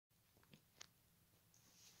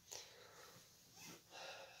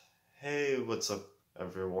Hey, what's up,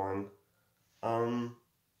 everyone? Um,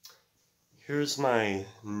 Here's my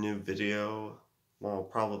new video. Well,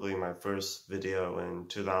 probably my first video in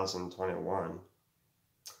 2021.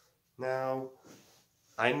 Now,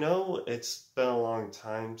 I know it's been a long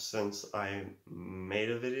time since I made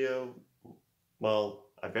a video. Well,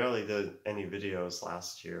 I barely did any videos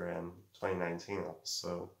last year in 2019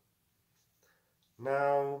 also.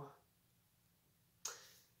 Now,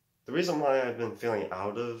 the reason why I've been feeling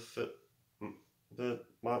out of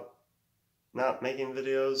not making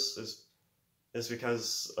videos is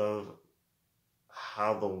because of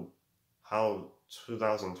how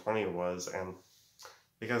 2020 was, and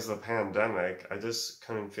because of the pandemic, I just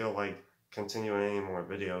couldn't feel like continuing any more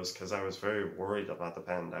videos because I was very worried about the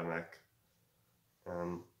pandemic.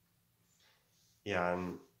 And yeah,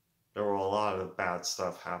 and there were a lot of bad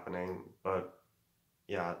stuff happening, but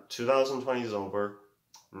yeah, 2020 is over.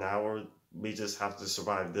 Now we just have to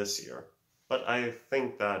survive this year. But I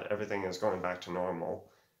think that everything is going back to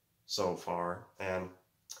normal so far, and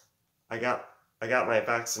I got my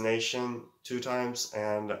vaccination 2 times,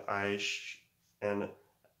 and I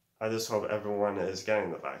just hope everyone is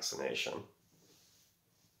getting the vaccination.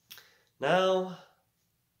 Now,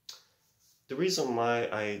 the reason why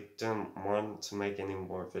I didn't want to make any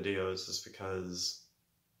more videos is because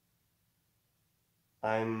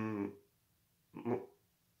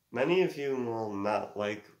many of you will not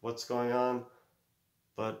like what's going on,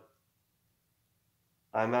 but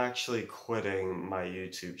I'm actually quitting my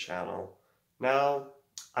YouTube channel. Now,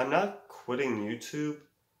 I'm not quitting YouTube,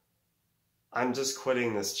 I'm just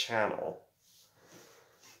quitting this channel.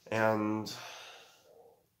 And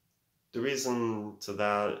the reason to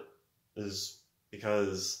that is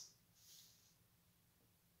because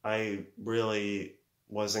I really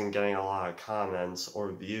wasn't getting a lot of comments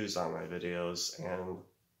or views on my videos, and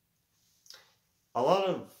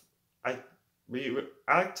I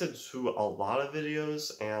reacted to a lot of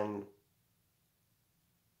videos, and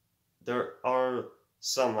there are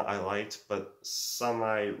some I liked, but some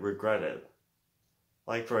I regretted.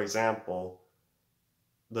 Like, for example,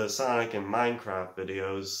 the Sonic and Minecraft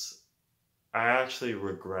videos, I actually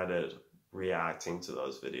regretted reacting to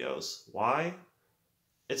those videos. Why?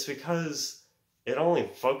 It's because it only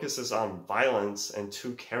focuses on violence and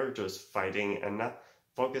two characters fighting and not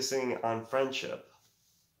focusing on friendship.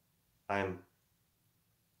 I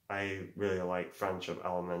really like friendship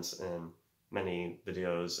elements in many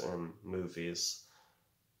videos and movies.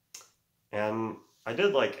 And I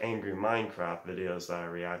did like angry Minecraft videos that I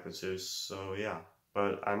reacted to, so yeah.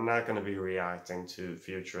 But I'm not going to be reacting to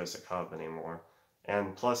Futuristic Hub anymore.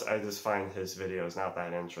 And plus, I just find his videos not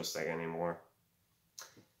that interesting anymore.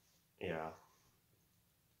 Yeah.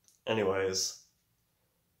 Anyways.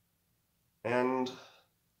 And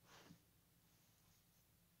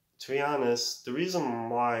to be honest, the reason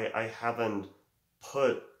why I haven't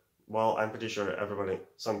put, well, I'm pretty sure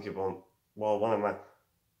some people, well, one of my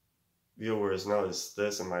viewers noticed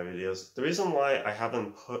this in my videos. The reason why I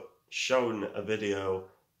haven't shown a video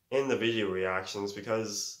in the video reactions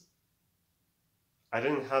because I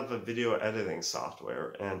didn't have a video editing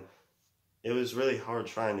software, and it was really hard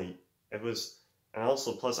and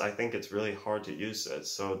also plus I think it's really hard to use it,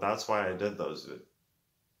 so that's why I did those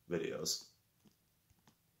videos.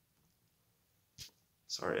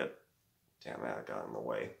 Sorry, damn it, I got in the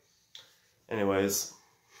way. Anyways,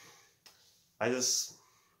 I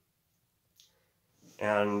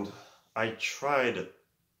tried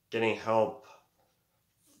getting help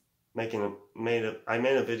I made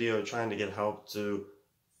a video trying to get help to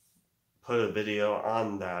put a video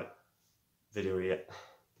on that video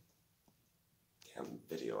damn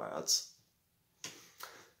video ads.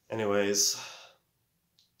 Anyways,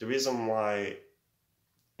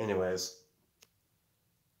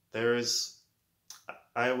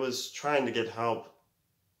 I was trying to get help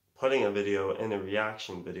putting a video in a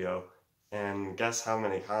reaction video, and guess how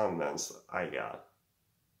many comments I got?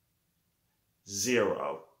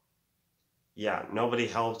 0. Yeah, nobody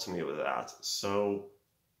helped me with that, so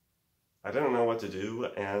I didn't know what to do,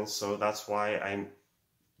 and so that's why I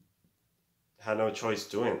had no choice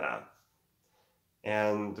doing that.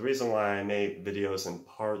 And the reason why I made videos in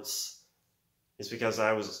parts is because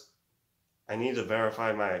I need to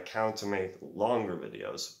verify my account to make longer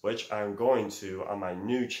videos, which I'm going to on my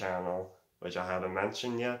new channel, which I haven't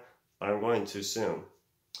mentioned yet, but I'm going to soon.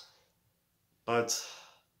 But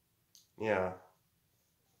yeah,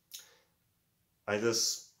 I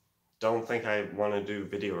just don't think I want to do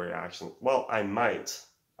video reactions. Well, I might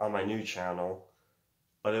on my new channel,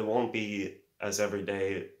 but it won't be as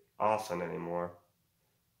everyday often anymore.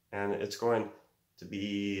 And it's going to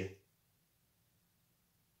be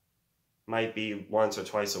might be once or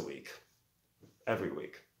twice a week, every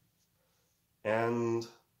week. And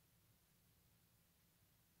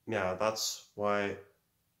yeah, that's why,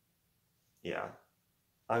 yeah.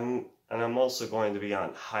 I'm also going to be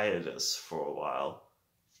on hiatus for a while.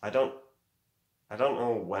 I don't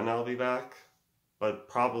know when I'll be back, but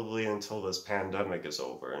probably until this pandemic is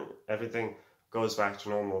over and everything goes back to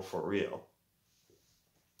normal for real.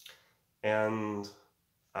 And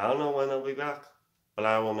I don't know when I'll be back, but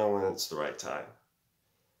I will know when it's the right time.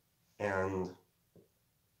 And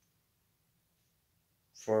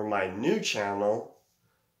for my new channel,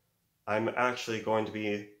 I'm actually going to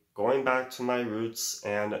be going back to my roots,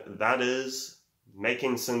 and that is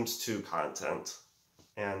making Sims 2 content.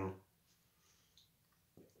 And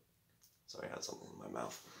sorry, I had something in my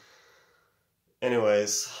mouth.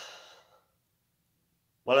 Anyways,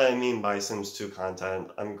 what I mean by Sims 2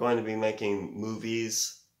 content, I'm going to be making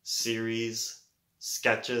movies, series,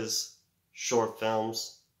 sketches, short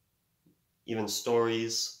films, even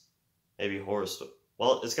stories, maybe horror stories.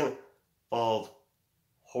 Well, it's going to involve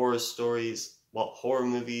horror stories. Well, horror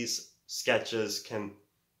movies, sketches can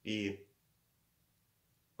be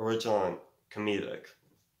original and comedic.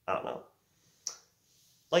 I don't know.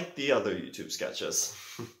 Like the other YouTube sketches.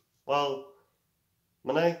 Well,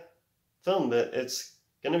 when I filmed it, it's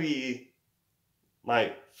gonna be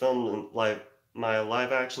my my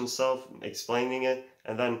live action self explaining it,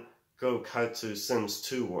 and then go cut to Sims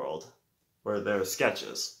 2 world, where there are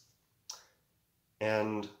sketches.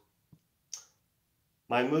 And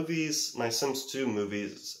my movies, my Sims 2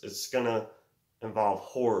 movies, it's gonna involve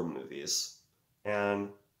horror movies, and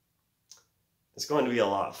it's going to be a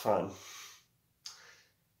lot of fun.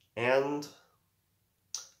 And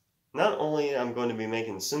not only am I going to be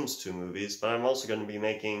making Sims 2 movies, but I'm also going to be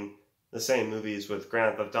making the same movies with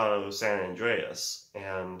Grand Theft Auto San Andreas.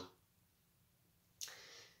 And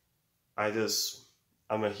I'm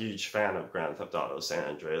a huge fan of Grand Theft Auto San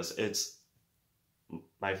Andreas. It's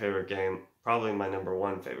my favorite game, probably my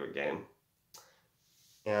 #1 favorite game.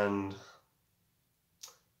 And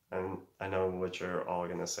I know what you're all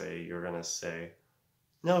going to say. You're going to say,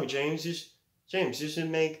 no, James, you should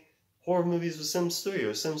make horror movies with Sims 3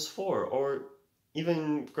 or Sims 4 or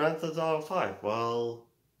even Grand Theft Auto 5. Well,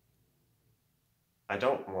 I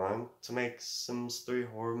don't want to make Sims 3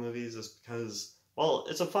 horror movies just because, well,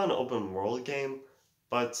 it's a fun open world game,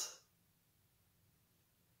 but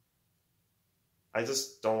I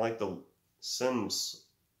just don't like the Sims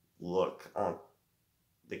look on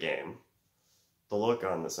the game. The look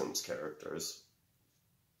on the Sims characters.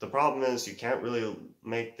 The problem is you can't really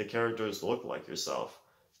make the characters look like yourself.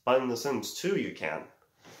 But in The Sims 2 you can.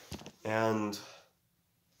 And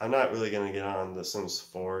I'm not really going to get on The Sims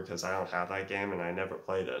 4 because I don't have that game and I never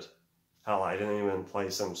played it. Hell, I didn't even play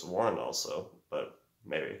Sims 1 also, but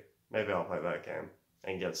maybe I'll play that game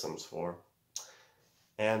and get Sims 4.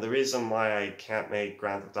 And the reason why I can't make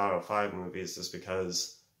Grand Theft Auto 5 movies is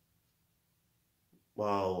because,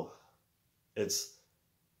 well, it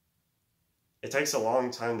takes a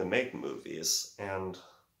long time to make movies, and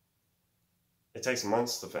it takes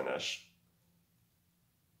months to finish.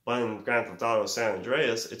 But in Grand Theft Auto San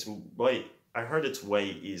Andreas, I heard it's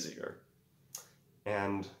way easier.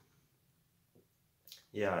 And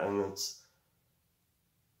yeah, and it's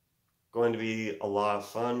going to be a lot of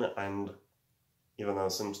fun, and even though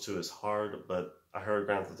Sims 2 is hard, but I heard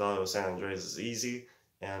Grand Theft Auto San Andreas is easy,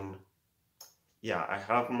 and yeah, I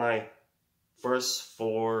have my first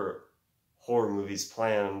 4 horror movies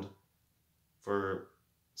planned for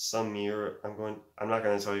some year. I'm not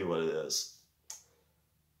going to tell you what it is.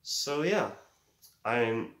 So yeah,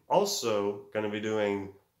 I'm also going to be doing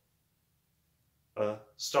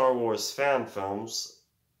Star Wars fan films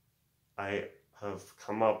I have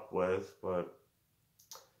come up with, but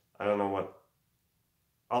I don't know what.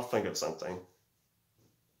 I'll think of something.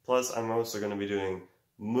 Plus, I'm also going to be doing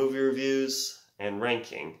movie reviews and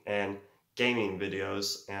ranking and gaming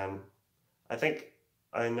videos, and I think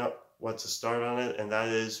I know what to start on it, and that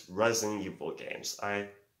is Resident Evil games. I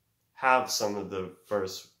have some of the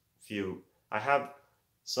first few. I have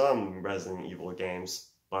some Resident Evil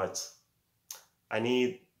games, but I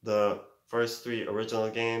need the first 3 original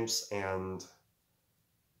games and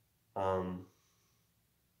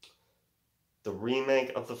the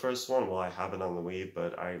remake of the first one. Well, I have it on the Wii,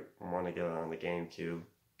 but I want to get it on the GameCube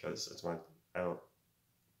because it's my.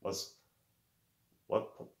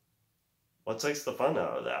 What takes the fun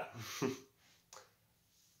out of that?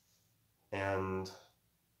 And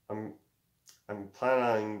I'm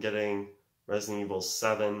planning on getting Resident Evil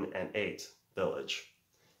 7 and 8 Village.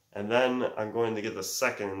 And then I'm going to get the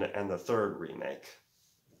 2nd and the 3rd remake.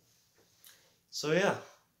 So yeah.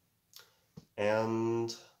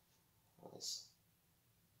 And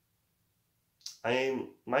I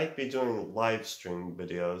might be doing live stream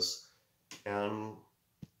videos, and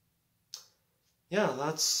yeah,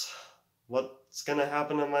 that's what's gonna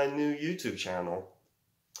happen on my new YouTube channel.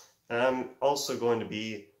 And I'm also going to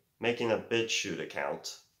be making a BitChute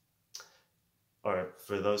account. Or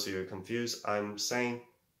for those of you confused, I'm saying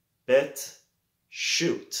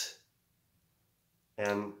BitChute.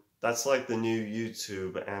 And that's like the new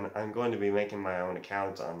YouTube, and I'm going to be making my own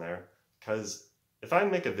account on there. Because if I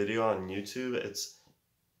make a video on YouTube,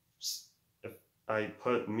 if I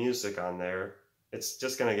put music on there, it's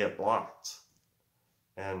just going to get blocked.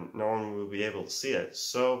 And no one will be able to see it.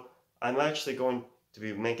 So I'm actually going to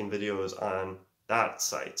be making videos on that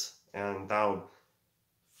site. And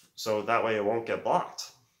so that way it won't get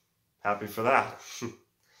blocked. Happy for that.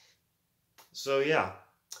 So yeah.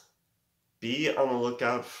 Be on the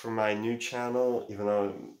lookout for my new channel, even though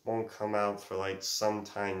it won't come out for like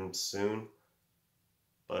sometime soon,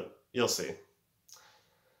 but you'll see.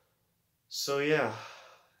 So yeah,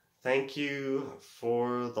 thank you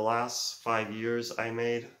for the last 5 years I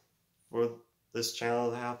made for this channel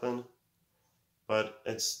to happen, but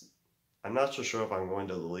I'm not so sure if I'm going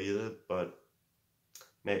to delete it, but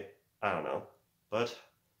maybe, I don't know, but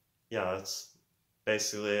yeah, that's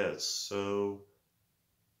basically it. So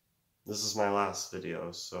this is my last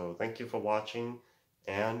video, so thank you for watching,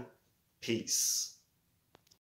 and peace.